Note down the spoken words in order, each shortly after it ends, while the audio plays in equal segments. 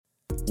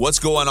What's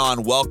going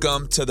on?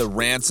 Welcome to the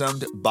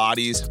Ransomed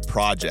Bodies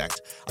Project.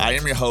 I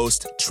am your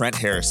host, Trent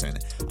Harrison.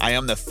 I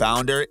am the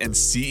founder and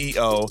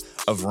CEO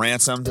of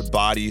Ransomed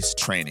Bodies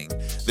Training.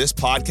 This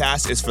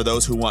podcast is for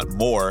those who want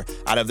more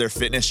out of their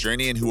fitness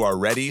journey and who are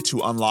ready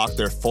to unlock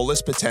their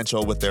fullest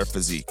potential with their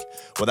physique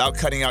without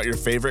cutting out your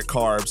favorite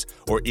carbs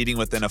or eating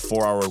within a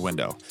 4-hour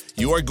window.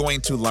 You are going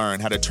to learn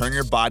how to turn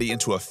your body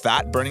into a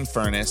fat-burning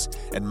furnace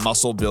and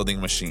muscle-building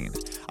machine.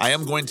 I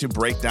am going to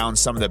break down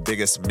some of the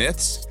biggest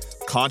myths,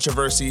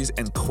 controversies,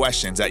 and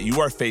questions that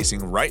you are facing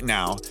right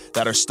now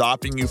that are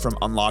stopping you from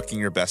unlocking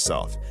your best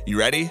self. You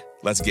ready?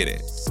 Let's get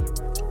it.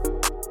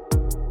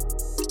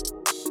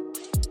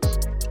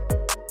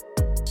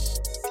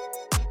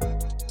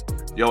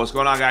 Yo, what's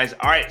going on, guys?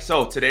 All right,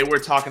 so today we're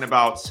talking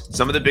about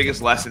some of the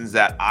biggest lessons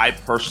that I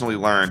personally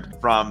learned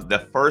from the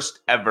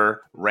first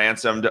ever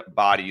Ransomed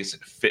Bodies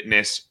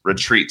Fitness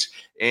Retreat.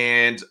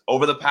 And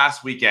over the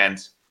past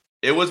weekend,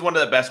 it was one of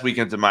the best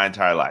weekends of my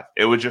entire life.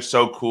 It was just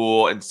so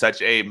cool and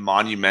such a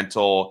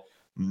monumental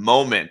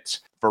moment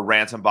for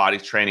Ransomed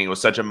Bodies Training. It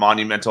was such a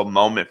monumental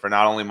moment for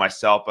not only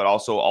myself, but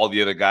also all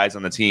the other guys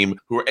on the team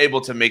who were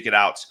able to make it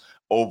out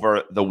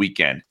over the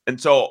weekend. And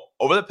so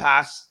over the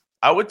past,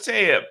 I would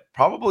say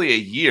probably a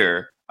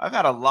year, I've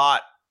had a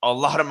lot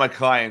of my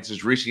clients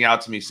just reaching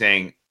out to me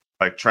saying,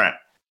 like, Trent,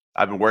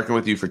 I've been working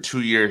with you for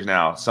 2 years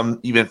now, some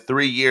even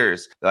 3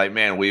 years. They're like,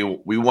 man, we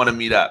want to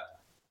meet up.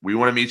 We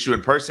want to meet you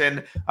in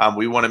person.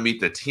 We want to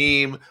meet the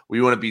team.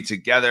 We want to be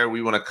together.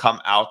 We want to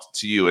come out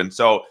to you. And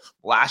so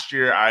last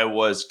year I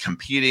was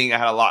competing. I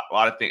had a lot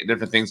of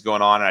different things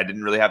going on, and I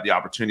didn't really have the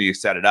opportunity to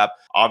set it up.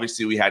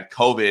 Obviously, we had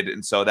COVID,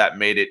 and so that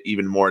made it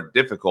even more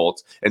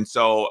difficult. And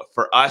so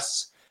for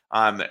us,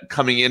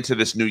 coming into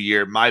this new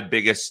year, my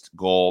biggest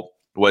goal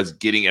was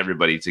getting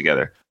everybody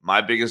together.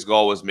 My biggest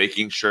goal was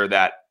making sure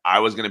that I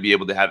was going to be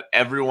able to have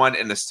everyone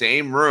in the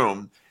same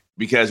room,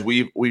 because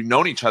we've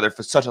known each other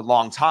for such a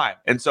long time.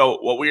 And so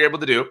what we were able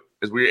to do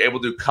is we were able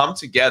to come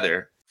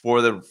together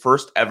for the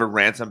first ever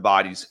Ransomed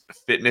Bodies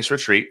Fitness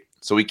Retreat.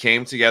 So we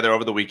came together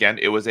over the weekend.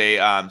 It was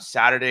a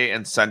Saturday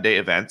and Sunday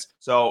event.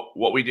 So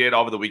what we did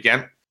over the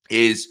weekend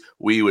is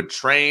we would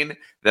train,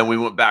 then we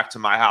went back to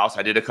my house.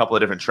 I did a couple of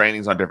different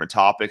trainings on different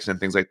topics and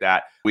things like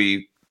that.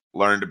 We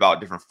learned about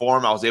different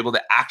form. I was able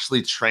to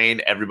actually train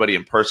everybody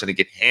in person and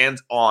get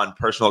hands-on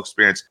personal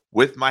experience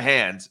with my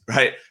hands,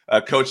 right?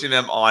 Coaching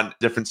them on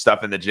different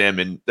stuff in the gym.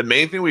 And the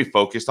main thing we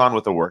focused on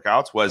with the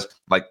workouts was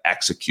like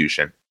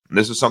execution. And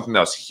this was something that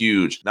was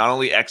huge, not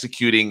only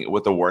executing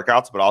with the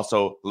workouts, but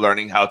also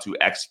learning how to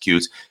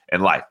execute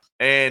in life.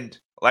 And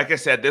like I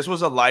said, this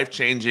was a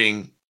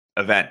life-changing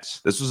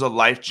event. This was a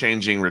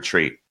life-changing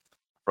retreat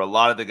for a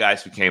lot of the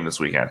guys who came this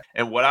weekend.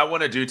 And what I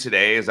want to do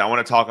today is I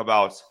want to talk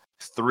about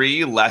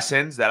 3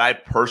 lessons that I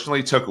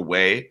personally took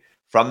away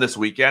from this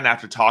weekend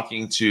after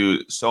talking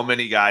to so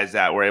many guys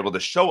that were able to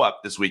show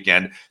up this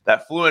weekend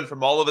that flew in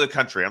from all over the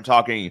country. I'm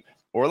talking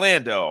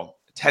Orlando,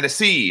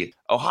 Tennessee,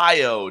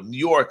 Ohio, New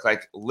York,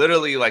 like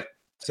literally like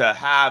to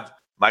have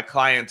my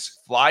clients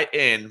fly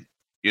in,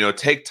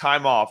 take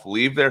time off,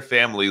 leave their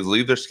families,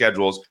 leave their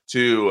schedules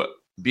to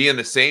be in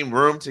the same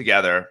room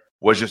together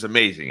was just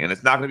amazing. And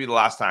it's not going to be the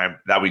last time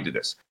that we do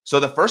this. So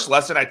the first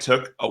lesson I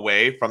took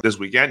away from this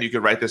weekend, you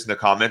could write this in the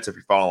comments if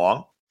you follow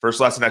along.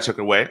 First lesson I took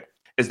away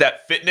is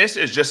that fitness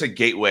is just a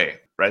gateway.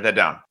 Write that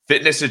down.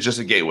 Fitness is just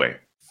a gateway.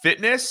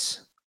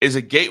 Fitness is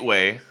a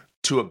gateway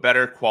to a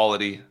better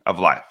quality of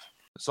life.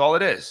 That's all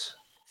it is.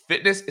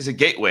 Fitness is a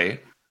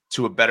gateway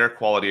to a better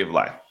quality of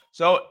life.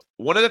 So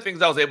one of the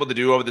things I was able to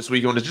do over this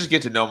weekend was just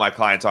get to know my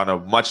clients on a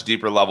much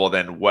deeper level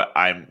than what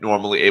I'm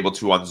normally able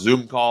to on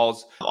Zoom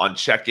calls, on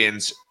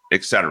check-ins,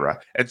 etc.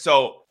 And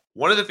so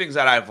one of the things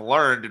that I've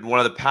learned and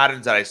one of the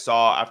patterns that I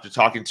saw after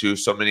talking to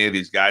so many of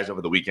these guys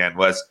over the weekend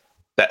was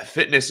that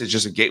fitness is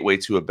just a gateway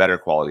to a better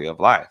quality of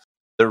life.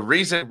 The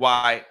reason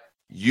why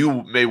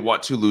you may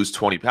want to lose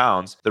 20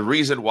 pounds, the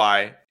reason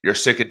why you're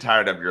sick and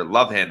tired of your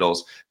love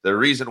handles, the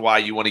reason why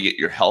you want to get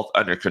your health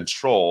under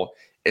control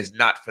is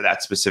not for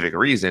that specific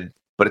reason,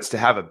 but it's to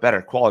have a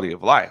better quality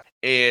of life.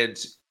 And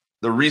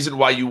the reason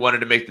why you wanted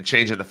to make the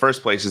change in the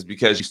first place is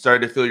because you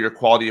started to feel your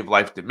quality of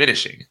life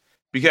diminishing.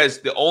 Because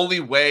the only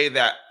way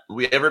that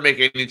we ever make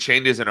any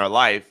changes in our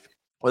life,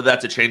 whether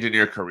that's a change in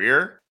your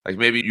career, like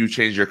maybe you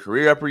changed your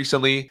career up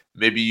recently,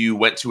 maybe you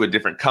went to a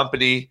different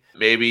company,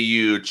 maybe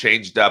you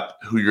changed up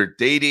who you're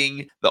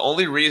dating. The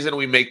only reason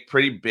we make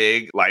pretty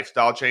big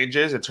lifestyle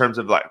changes in terms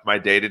of like my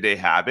day-to-day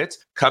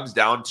habits comes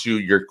down to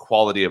your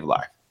quality of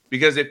life.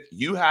 Because if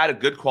you had a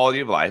good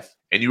quality of life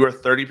and you were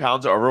 30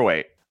 pounds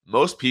overweight,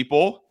 most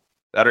people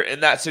that are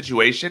in that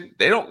situation,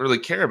 they don't really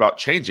care about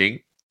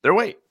changing their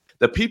weight.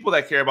 The people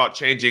that care about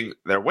changing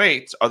their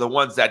weights are the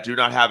ones that do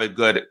not have a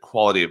good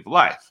quality of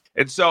life.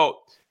 And so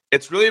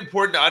it's really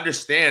important to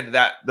understand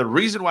that the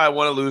reason why I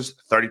want to lose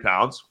 30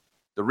 pounds,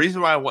 the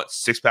reason why I want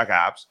 6-pack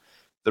abs,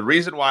 the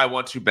reason why I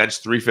want to bench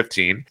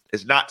 315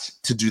 is not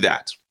to do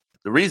that.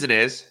 The reason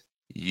is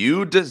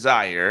you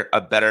desire a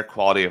better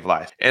quality of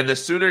life. And the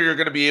sooner you're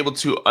going to be able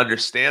to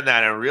understand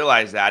that and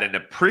realize that and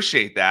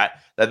appreciate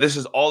that that this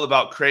is all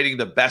about creating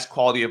the best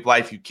quality of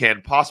life you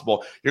can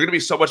possible, you're going to be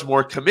so much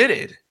more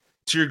committed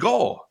to your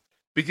goal.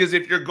 Because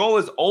if your goal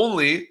is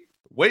only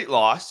weight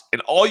loss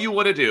and all you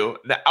want to do,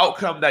 the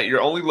outcome that you're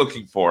only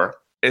looking for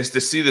is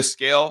to see the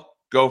scale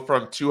go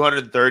from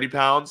 230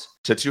 pounds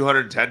to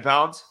 210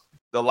 pounds,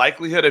 the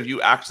likelihood of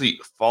you actually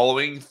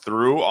following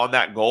through on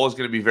that goal is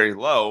going to be very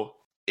low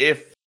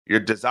if your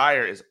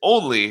desire is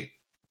only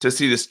to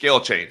see the scale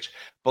change.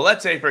 But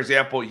let's say, for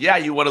example,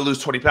 you want to lose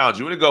 20 pounds.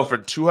 You want to go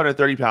from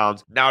 230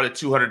 pounds now to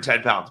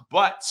 210 pounds.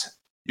 But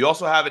you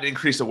also have an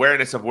increased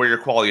awareness of where your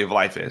quality of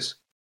life is.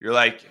 You're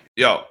like,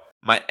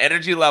 my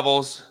energy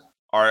levels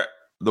are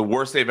the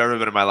worst they've ever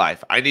been in my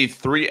life. I need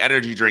 3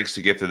 energy drinks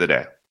to get through the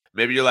day.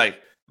 Maybe you're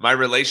like, my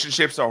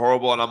relationships are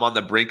horrible and I'm on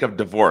the brink of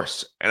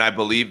divorce. And I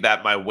believe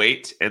that my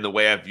weight and the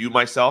way I view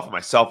myself,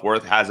 my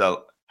self-worth has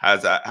a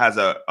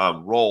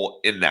role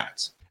in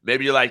that.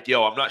 Maybe you're like,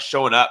 I'm not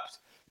showing up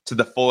to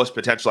the fullest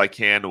potential I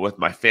can with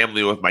my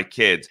family, with my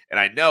kids. And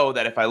I know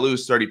that if I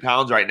lose 30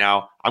 pounds right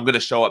now, I'm going to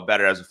show up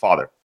better as a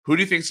father. Who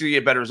do you think is going to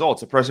get better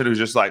results? A person who's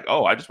just like,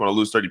 I just want to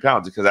lose 30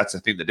 pounds because that's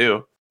the thing to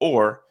do.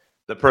 Or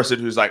the person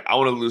who's like, I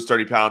want to lose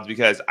 30 pounds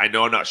because I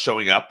know I'm not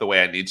showing up the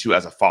way I need to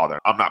as a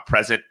father. I'm not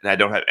present and I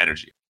don't have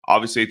energy.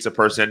 Obviously, it's a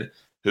person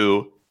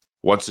who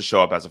wants to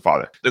show up as a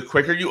father. The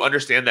quicker you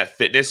understand that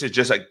fitness is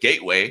just a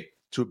gateway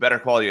to a better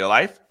quality of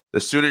life, the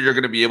sooner you're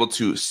going to be able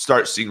to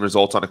start seeing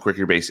results on a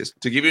quicker basis.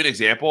 To give you an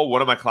example,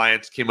 one of my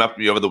clients came up to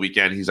me over the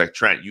weekend. He's like,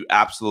 Trent, you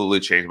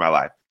absolutely changed my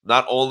life.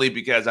 Not only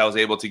because I was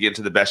able to get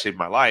into the best shape of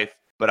my life,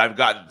 but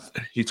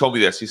he told me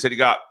this. He said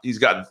he's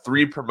gotten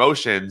 3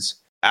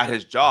 promotions at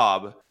his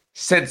job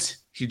since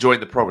he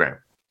joined the program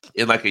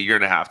in like a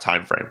 1.5-year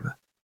time frame.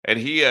 And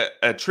he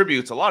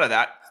attributes a lot of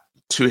that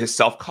to his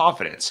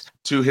self-confidence,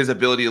 to his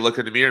ability to look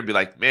in the mirror and be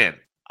like, man,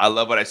 I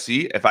love what I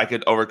see. If I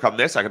could overcome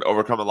this, I could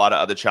overcome a lot of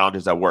other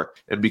challenges at work.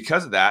 And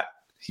because of that,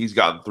 he's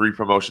gotten 3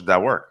 promotions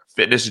at work.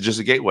 Fitness is just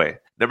a gateway.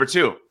 Number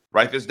 2,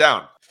 write this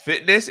down.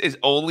 Fitness is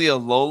only a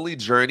lonely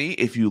journey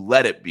if you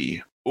let it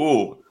be.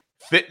 Ooh,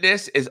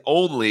 fitness is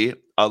only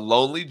a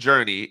lonely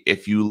journey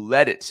if you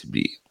let it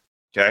be.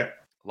 Okay?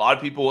 A lot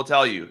of people will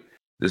tell you,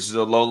 this is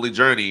a lonely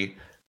journey.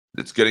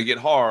 It's going to get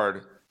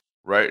hard,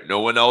 right? No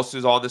one else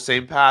is on the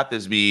same path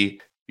as me.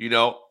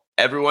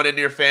 Everyone in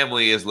your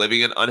family is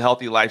living an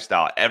unhealthy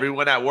lifestyle.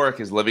 Everyone at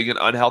work is living an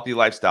unhealthy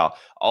lifestyle.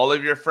 All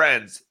of your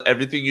friends,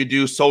 everything you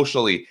do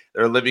socially,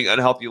 they're living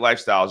unhealthy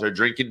lifestyles. They're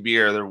drinking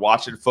beer. They're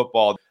watching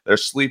football. They're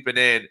sleeping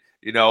in,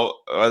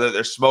 whether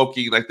they're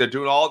smoking. Like they're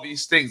doing all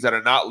these things that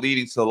are not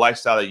leading to the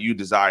lifestyle that you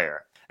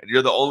desire. And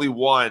you're the only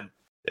one,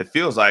 it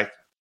feels like,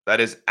 that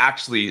is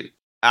actually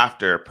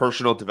after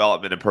personal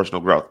development and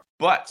personal growth.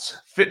 But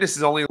fitness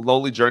is only a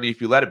lonely journey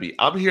if you let it be.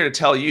 I'm here to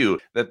tell you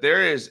that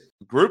there is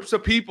groups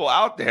of people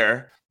out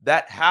there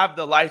that have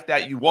the life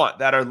that you want,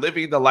 that are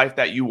living the life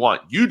that you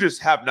want. You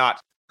just have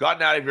not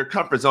gotten out of your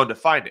comfort zone to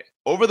find it.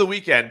 Over the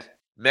weekend,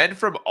 men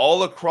from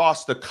all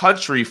across the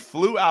country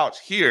flew out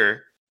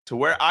here to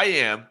where I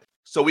am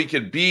so we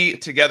could be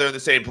together in the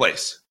same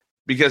place,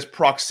 because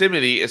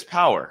proximity is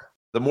power.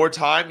 The more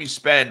time you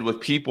spend with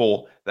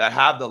people that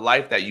have the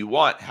life that you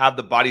want, have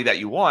the body that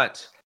you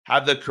want,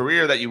 have the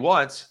career that you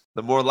want,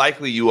 the more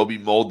likely you will be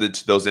molded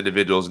to those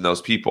individuals and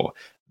those people.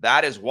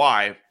 That is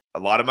why a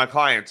lot of my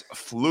clients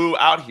flew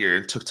out here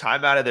and took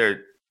time out of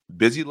their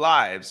busy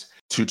lives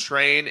to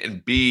train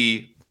and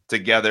be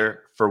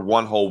together for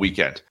one whole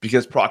weekend,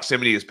 because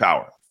proximity is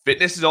power.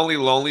 Fitness is only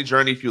a lonely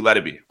journey if you let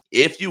it be.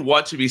 If you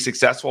want to be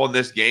successful in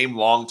this game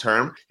long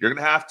term, you're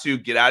going to have to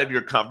get out of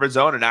your comfort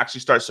zone and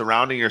actually start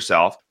surrounding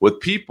yourself with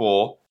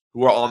people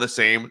who are on the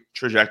same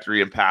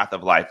trajectory and path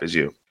of life as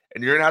you.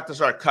 And you're going to have to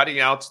start cutting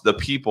out the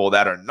people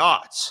that are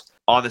not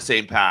on the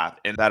same path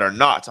and that are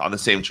not on the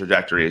same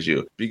trajectory as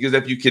you. Because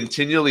if you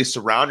continually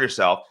surround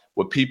yourself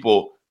with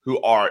people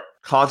who are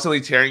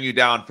constantly tearing you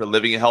down for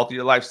living a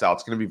healthier lifestyle,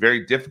 it's going to be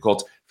very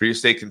difficult for you to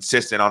stay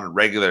consistent on a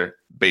regular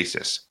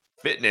basis.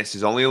 Fitness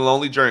is only a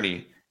lonely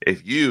journey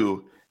if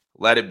you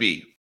let it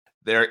be.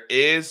 There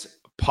is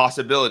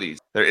possibilities.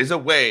 There is a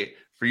way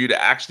for you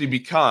to actually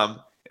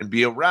become and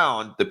be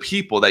around the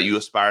people that you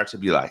aspire to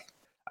be like.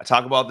 I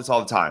talk about this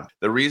all the time.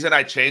 The reason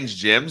I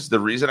changed gyms,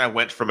 the reason I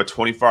went from a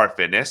 24-hour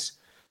fitness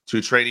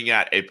to training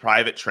at a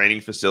private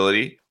training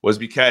facility was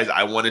because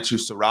I wanted to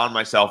surround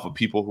myself with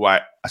people who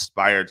I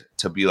aspired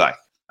to be like.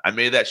 I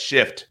made that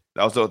shift.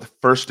 That was the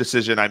first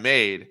decision I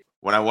made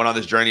when I went on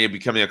this journey of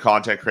becoming a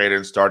content creator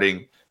and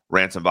starting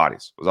Ransomed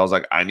Bodies. I was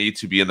like, I need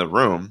to be in the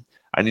room.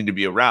 I need to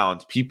be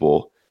around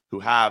people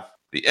who have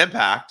the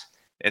impact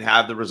and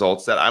have the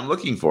results that I'm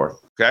looking for.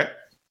 Okay.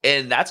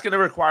 And that's going to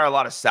require a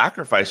lot of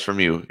sacrifice from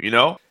you,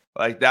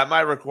 like that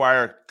might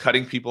require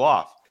cutting people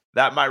off.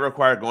 That might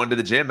require going to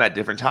the gym at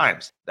different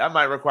times. That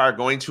might require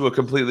going to a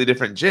completely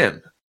different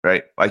gym,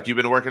 right? Like you've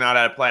been working out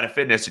at a Planet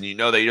Fitness and you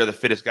know that you're the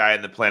fittest guy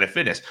in the Planet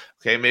Fitness.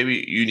 Okay.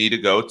 Maybe you need to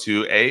go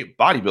to a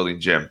bodybuilding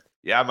gym.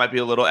 Yeah, it might be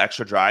a little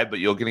extra drive, but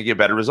you're going to get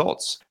better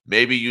results.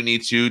 Maybe you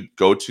need to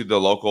go to the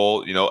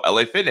local,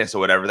 LA Fitness or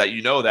whatever that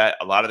that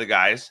a lot of the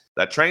guys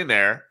that train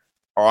there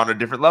are on a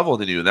different level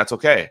than you, and that's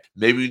okay.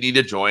 Maybe you need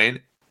to join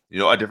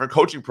a different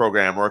coaching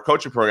program or a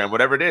coaching program,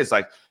 whatever it is.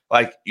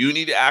 Like you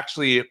need to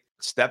actually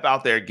step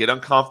out there, get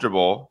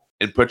uncomfortable,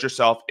 and put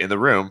yourself in the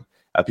room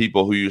of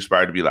people who you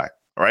aspire to be like.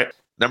 All right.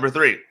 Number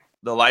 3,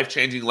 the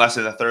life-changing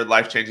lesson, the third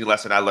life-changing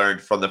lesson I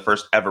learned from the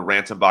first ever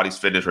Ransomed Bodies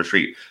Fitness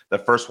Retreat. The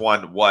first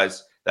one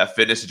was that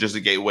fitness is just a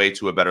gateway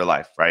to a better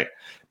life, right?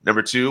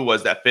 Number 2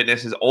 was that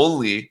fitness is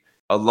only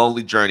a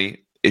lonely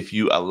journey if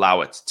you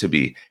allow it to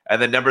be.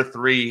 And then number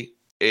 3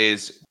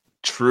 is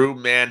true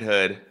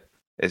manhood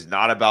is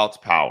not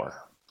about power.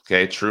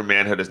 Okay. True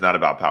manhood is not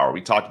about power.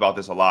 We talked about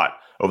this a lot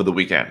over the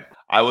weekend.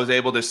 I was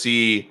able to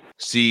see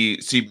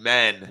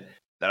men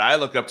that I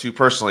look up to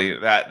personally,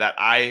 that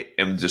I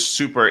am just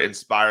super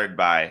inspired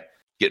by,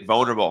 get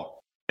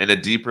vulnerable in a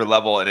deep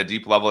level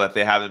that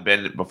they haven't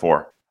been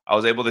before. I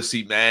was able to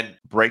see men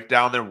break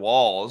down their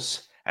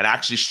walls and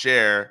actually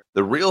share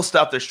the real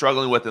stuff they're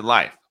struggling with in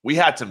life. We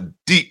had some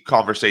deep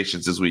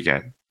conversations this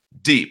weekend.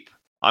 Deep.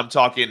 I'm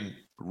talking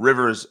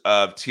rivers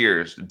of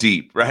tears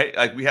deep, right?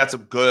 Like we had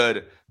some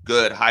good,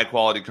 high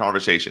quality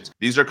conversations.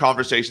 These are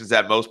conversations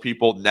that most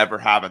people never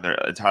have in their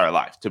entire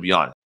life, to be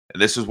honest.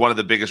 And this is one of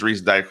the biggest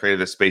reasons I created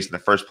this space in the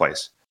first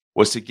place,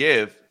 was to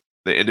give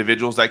the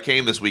individuals that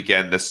came this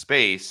weekend the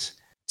space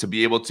to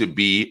be able to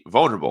be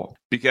vulnerable.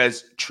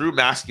 Because true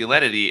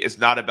masculinity is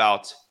not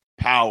about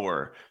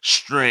power,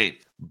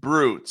 strength,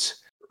 brute,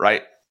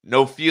 right?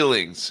 No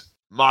feelings,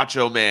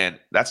 macho man.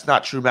 That's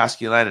not true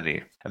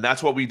masculinity. And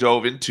that's what we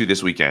dove into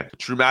this weekend.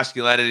 True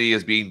masculinity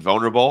is being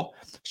vulnerable.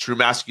 True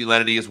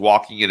masculinity is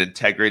walking in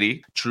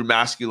integrity. True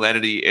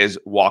masculinity is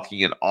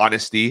walking in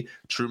honesty.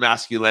 True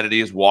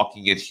masculinity is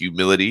walking in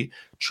humility.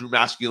 True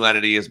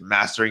masculinity is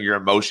mastering your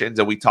emotions.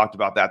 And we talked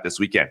about that this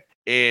weekend.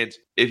 And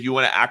if you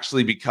want to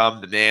actually become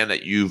the man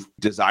that you've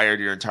desired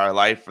your entire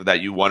life or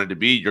that you wanted to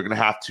be, you're going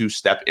to have to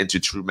step into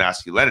true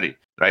masculinity,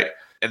 right?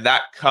 And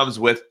that comes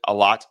with a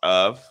lot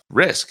of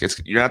risk. You're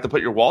going to have to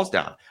put your walls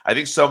down. I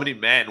think so many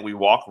men, we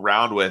walk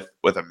around with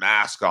a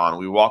mask on.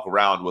 We walk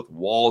around with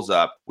walls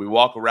up. We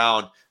walk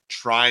around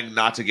trying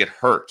not to get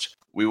hurt.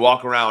 We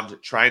walk around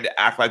trying to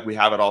act like we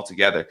have it all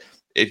together.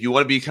 If you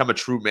want to become a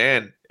true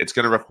man, it's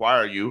going to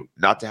require you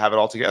not to have it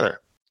all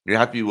together. You're going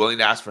to have to be willing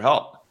to ask for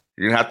help.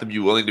 You're going to have to be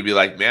willing to be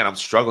like, man, I'm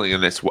struggling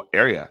in this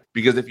area.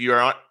 Because if you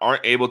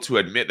aren't able to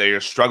admit that you're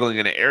struggling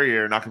in an area,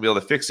 you're not going to be able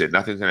to fix it.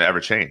 Nothing's going to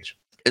ever change.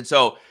 And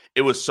so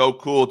it was so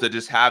cool to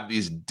just have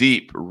these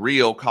deep,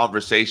 real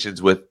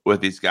conversations with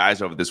these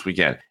guys over this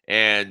weekend.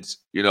 And,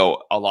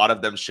 a lot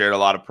of them shared a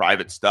lot of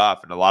private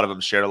stuff, and a lot of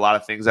them shared a lot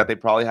of things that they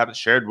probably haven't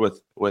shared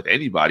with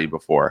anybody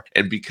before.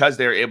 And because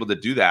they were able to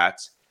do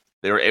that,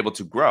 they were able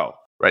to grow,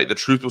 right? The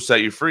truth will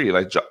set you free.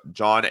 Like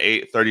John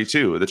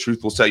 8:32, the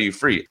truth will set you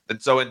free.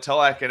 And so until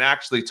I can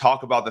actually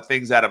talk about the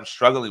things that I'm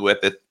struggling with,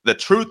 the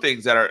true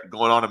things that are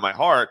going on in my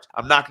heart,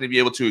 I'm not going to be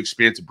able to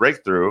experience a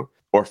breakthrough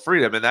or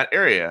freedom in that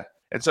area.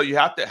 And so you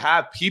have to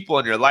have people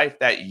in your life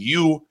that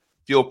you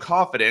feel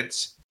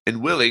confident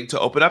and willing to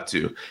open up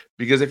to.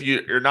 Because if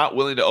you're not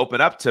willing to open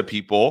up to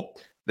people,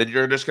 then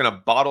you're just going to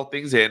bottle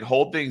things in,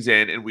 hold things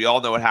in. And we all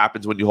know what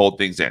happens when you hold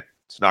things in.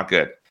 It's not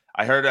good.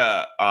 I heard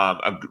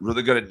a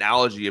really good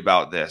analogy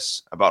about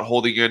this, about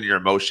holding in your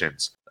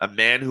emotions. A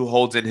man who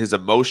holds in his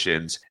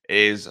emotions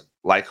is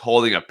like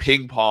holding a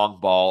ping pong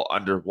ball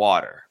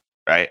underwater.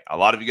 Right? A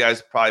lot of you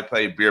guys probably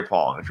play beer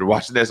pong. If you're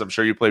watching this, I'm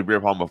sure you played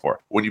beer pong before.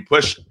 When you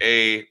push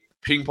a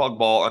ping pong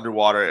ball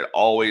underwater, it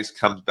always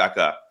comes back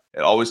up.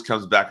 It always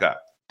comes back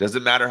up.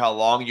 Doesn't matter how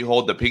long you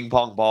hold the ping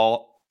pong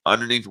ball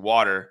underneath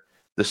water,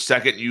 the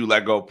second you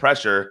let go of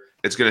pressure,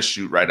 it's going to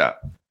shoot right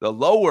up. The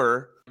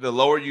lower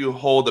you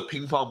hold the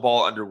ping pong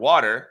ball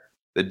underwater,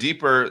 the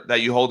deeper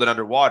that you hold it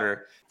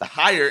underwater, the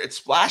higher it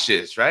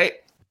splashes, right?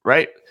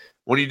 Right?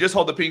 When you just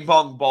hold the ping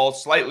pong ball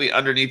slightly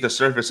underneath the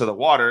surface of the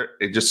water,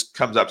 it just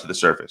comes up to the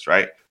surface,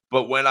 right?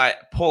 But when I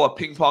pull a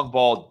ping pong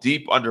ball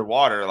deep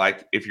underwater,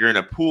 like if you're in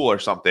a pool or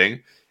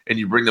something, and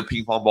you bring the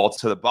ping pong ball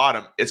to the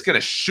bottom, it's going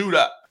to shoot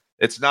up.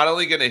 It's not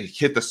only going to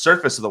hit the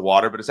surface of the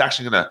water, but it's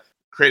actually going to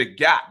create a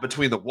gap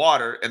between the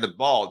water and the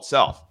ball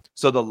itself.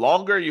 So the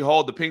longer you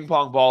hold the ping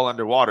pong ball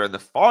underwater and the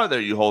farther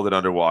you hold it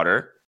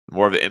underwater, the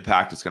more of an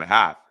impact it's going to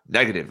have.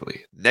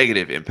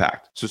 Negative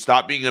impact. So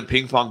stop being a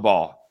ping pong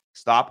ball.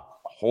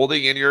 Stop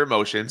holding in your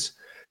emotions.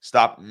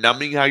 Stop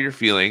numbing how you're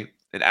feeling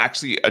and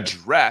actually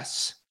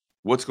address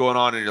what's going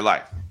on in your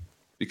life,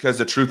 because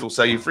the truth will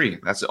set you free.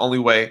 That's the only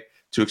way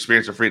to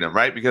experience the freedom,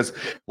 right? Because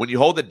when you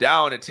hold it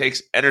down, it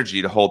takes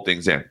energy to hold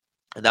things in.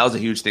 And that was a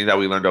huge thing that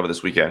we learned over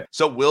this weekend.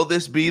 So will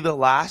this be the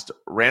last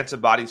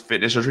Ransomed Bodies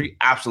Fitness Retreat?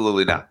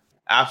 Absolutely not.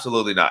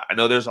 Absolutely not. I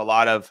know there's a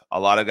lot of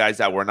guys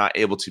that were not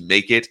able to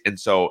make it. And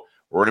so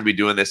we're going to be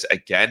doing this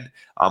again.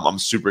 I'm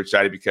super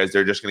excited because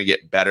they're just going to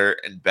get better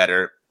and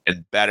better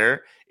and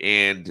better.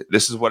 And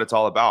this is what it's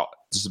all about.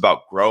 This is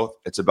about growth.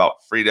 It's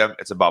about freedom.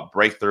 It's about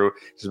breakthrough.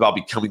 It's about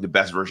becoming the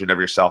best version of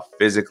yourself,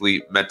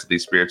 physically, mentally,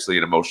 spiritually,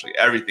 and emotionally.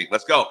 Everything.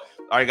 Let's go.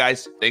 All right,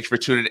 guys. Thanks for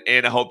tuning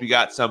in. I hope you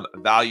got some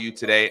value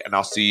today, and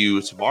I'll see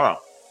you tomorrow.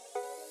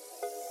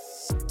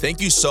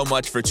 Thank you so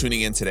much for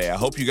tuning in today. I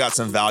hope you got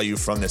some value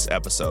from this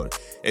episode.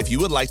 If you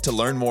would like to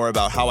learn more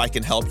about how I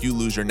can help you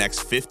lose your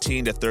next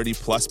 15 to 30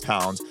 plus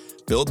pounds,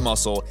 build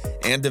muscle,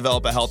 and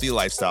develop a healthy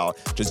lifestyle,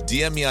 just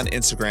DM me on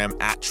Instagram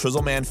at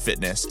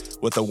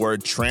TrizzlemanFitness with the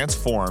word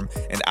transform,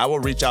 and I will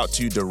reach out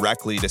to you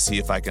directly to see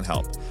if I can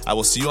help. I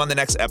will see you on the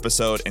next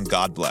episode, and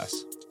God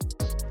bless.